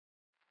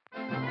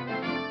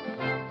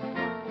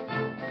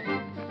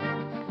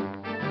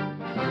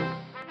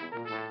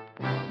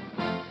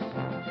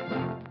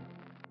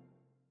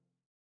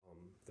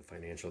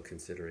financial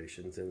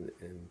considerations, and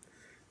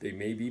they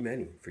may be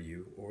many for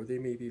you, or they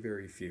may be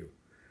very few.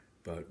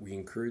 But we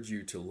encourage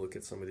you to look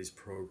at some of these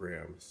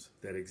programs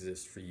that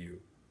exist for you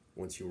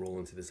once you roll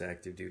into this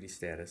active duty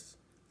status,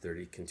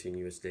 30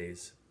 continuous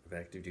days of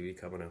active duty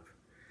coming up,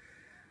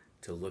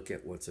 to look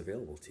at what's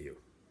available to you.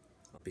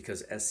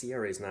 Because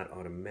SCRA is not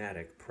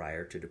automatic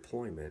prior to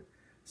deployment,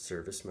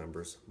 service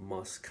members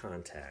must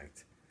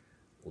contact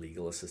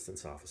Legal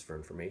Assistance Office for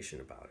information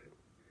about it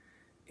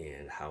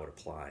and how it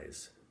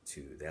applies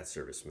to that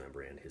service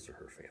member and his or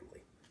her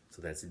family.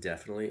 So that's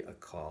definitely a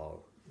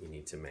call you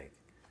need to make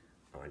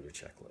on your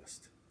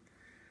checklist.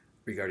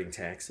 Regarding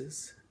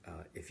taxes,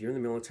 if you're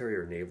in the military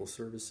or naval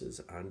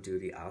services on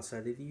duty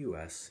outside of the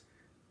U.S.,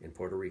 in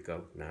Puerto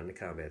Rico, not in the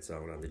combat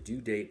zone, on the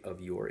due date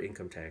of your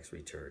income tax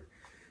return,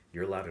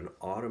 you're allowed an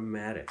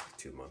automatic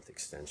 2-month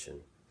extension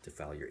to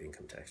file your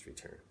income tax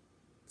return.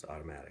 It's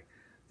automatic.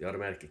 The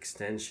automatic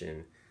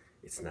extension,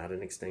 it's not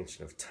an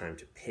extension of time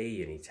to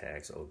pay any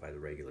tax owed by the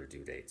regular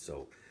due date.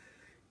 So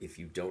if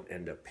you don't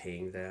end up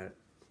paying that,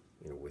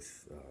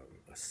 with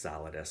a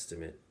solid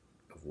estimate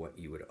of what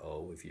you would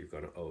owe, if you're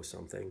going to owe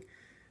something,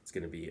 it's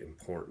going to be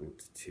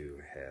important to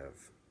have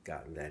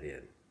gotten that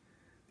in,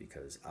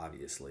 because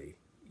obviously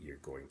you're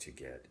going to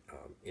get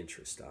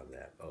interest on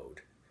that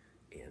owed,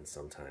 and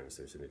sometimes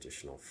there's an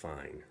additional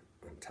fine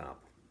on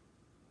top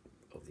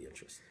of the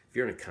interest. If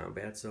you're in a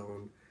combat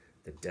zone,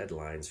 the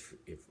deadlines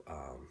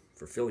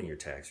for filling your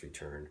tax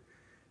return,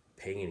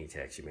 paying any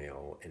tax you may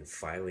owe, and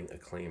filing a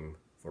claim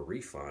for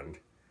refund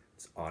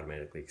is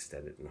automatically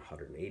extended in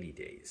 180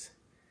 days.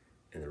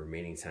 And the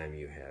remaining time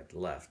you had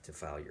left to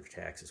file your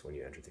taxes when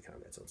you entered the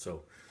combat zone.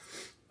 So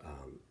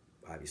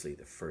obviously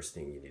the first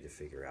thing you need to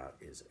figure out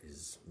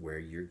is where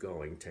you're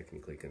going,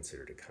 technically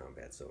considered a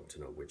combat zone, to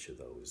know which of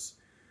those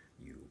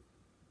you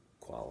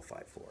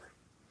qualify for.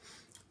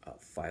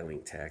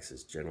 Filing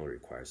taxes generally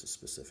requires a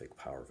specific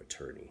power of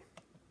attorney.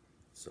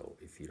 So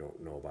if you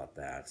don't know about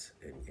that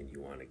and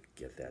you want to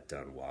get that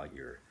done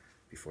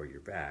before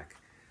you're back,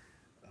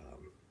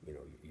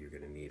 you're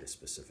going to need a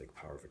specific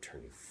power of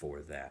attorney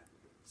for that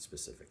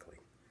specifically.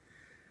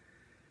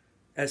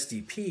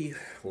 SDP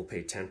will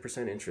pay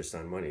 10% interest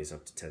on monies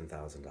up to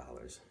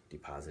 $10,000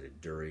 deposited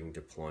during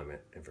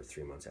deployment and for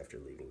 3 months after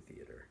leaving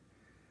theater.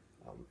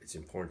 It's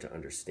important to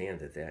understand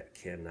that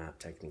cannot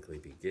technically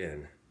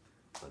begin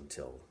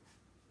until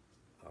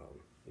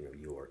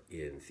you're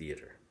in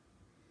theater.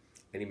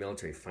 Any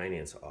military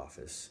finance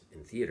office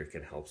in theater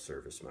can help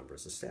service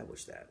members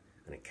establish that.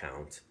 An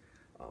account,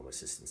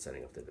 assistance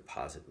setting up the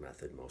deposit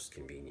method most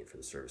convenient for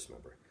the service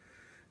member.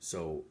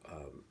 So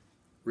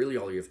really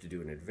all you have to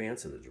do in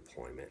advance of the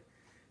deployment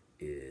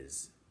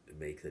is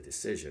make the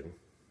decision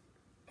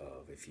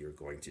of if you're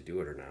going to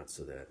do it or not,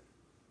 so that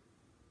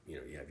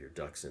you have your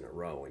ducks in a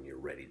row and you're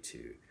ready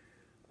to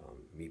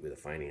meet with a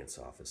finance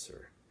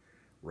officer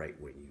right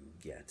when you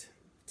get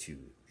to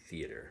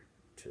theater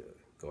to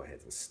go ahead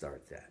and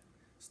start that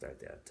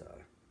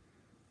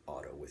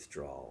auto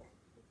withdrawal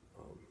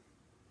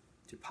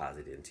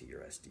deposit into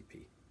your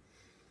SDP.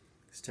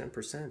 Because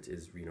 10%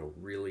 is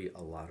really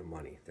a lot of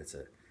money. It's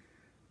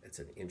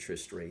an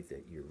interest rate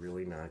that you're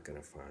really not going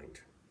to find,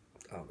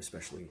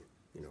 especially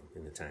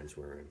in the times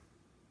we're in.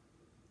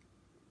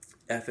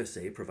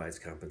 FSA provides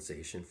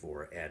compensation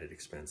for added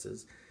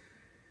expenses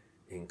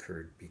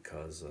incurred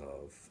because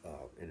of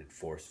an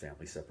enforced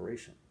family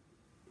separation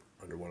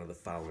under one of the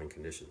following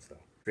conditions,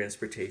 though.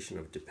 Transportation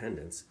of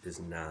dependents is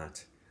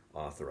not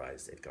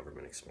authorized at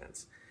government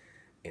expense,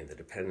 and the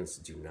dependents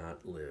do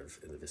not live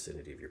in the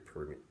vicinity of your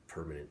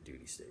permanent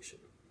duty station.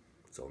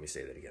 So let me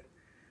say that again.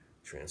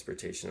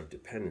 Transportation of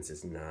dependents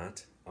is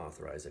not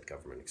authorized at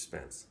government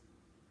expense,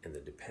 and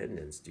the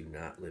dependents do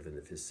not live in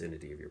the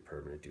vicinity of your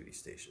permanent duty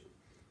station.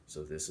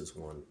 So this is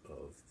one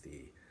of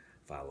the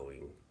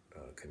following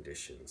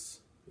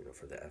conditions,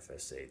 for the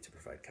FSA to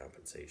provide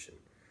compensation.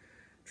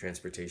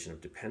 Transportation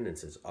of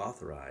dependents is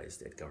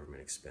authorized at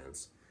government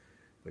expense,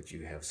 but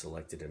you have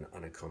selected an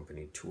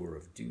unaccompanied tour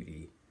of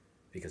duty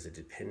because a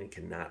dependent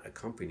cannot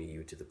accompany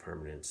you to the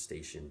permanent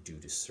station due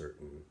to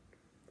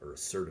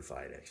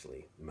certified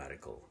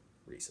medical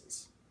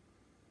reasons.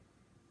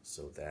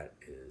 So that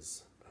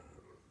is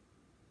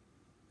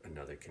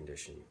another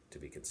condition to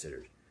be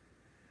considered.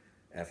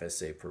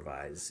 FSA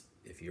provides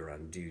if you're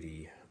on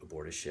duty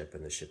aboard a ship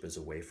and the ship is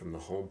away from the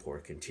home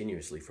port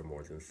continuously for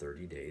more than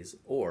 30 days,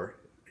 or,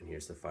 and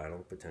here's the final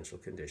potential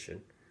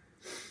condition,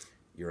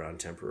 you're on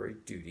temporary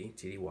duty,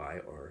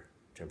 TDY, or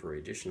temporary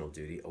additional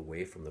duty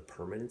away from the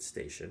permanent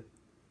station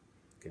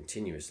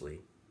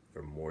continuously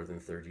for more than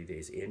 30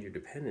 days, and your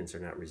dependents are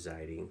not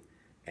residing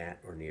at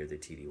or near the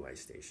TDY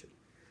station.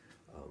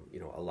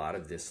 A lot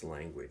of this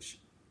language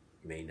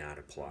may not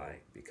apply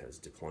because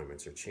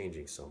deployments are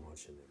changing so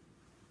much.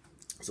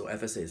 So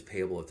FSA is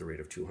payable at the rate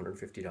of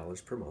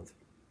 $250 per month,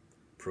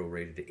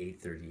 prorated to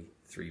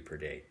 $833 per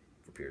day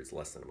for periods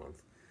less than a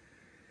month.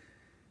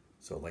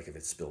 So like if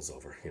it spills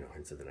over,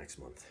 into the next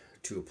month.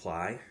 To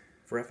apply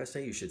for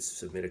FSA, you should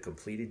submit a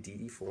completed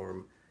DD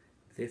form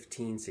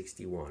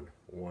 1561,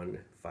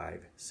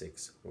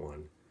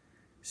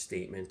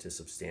 statement to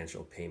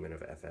substantial payment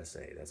of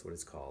FSA. That's what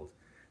it's called,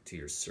 to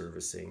your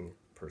servicing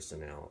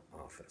personnel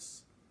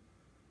office.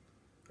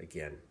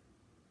 Again,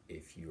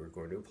 if you are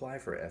going to apply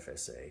for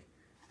FSA,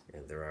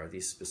 and there are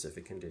these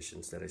specific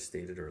conditions that I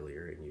stated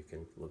earlier, and you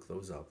can look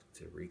those up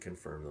to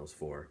reconfirm those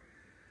four,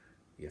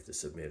 you have to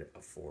submit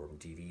a form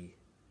DD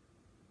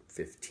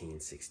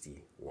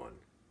 1561,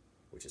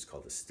 which is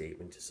called a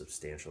statement to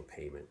substantial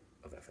payment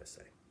of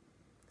FSA.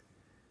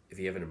 If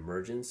you have an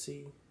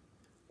emergency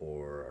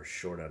or are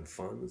short on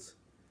funds,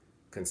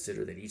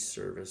 consider that each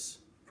service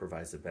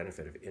provides the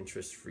benefit of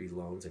interest-free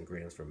loans and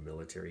grants from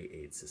military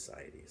aid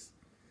societies.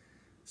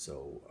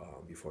 So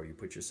before you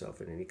put yourself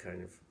in any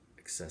kind of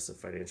excessive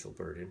financial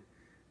burden,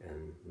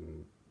 and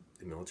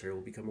the military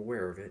will become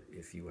aware of it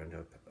if you end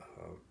up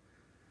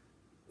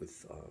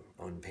with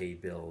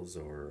unpaid bills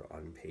or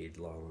unpaid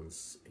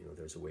loans.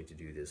 There's a way to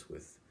do this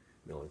with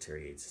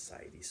military aid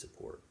society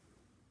support.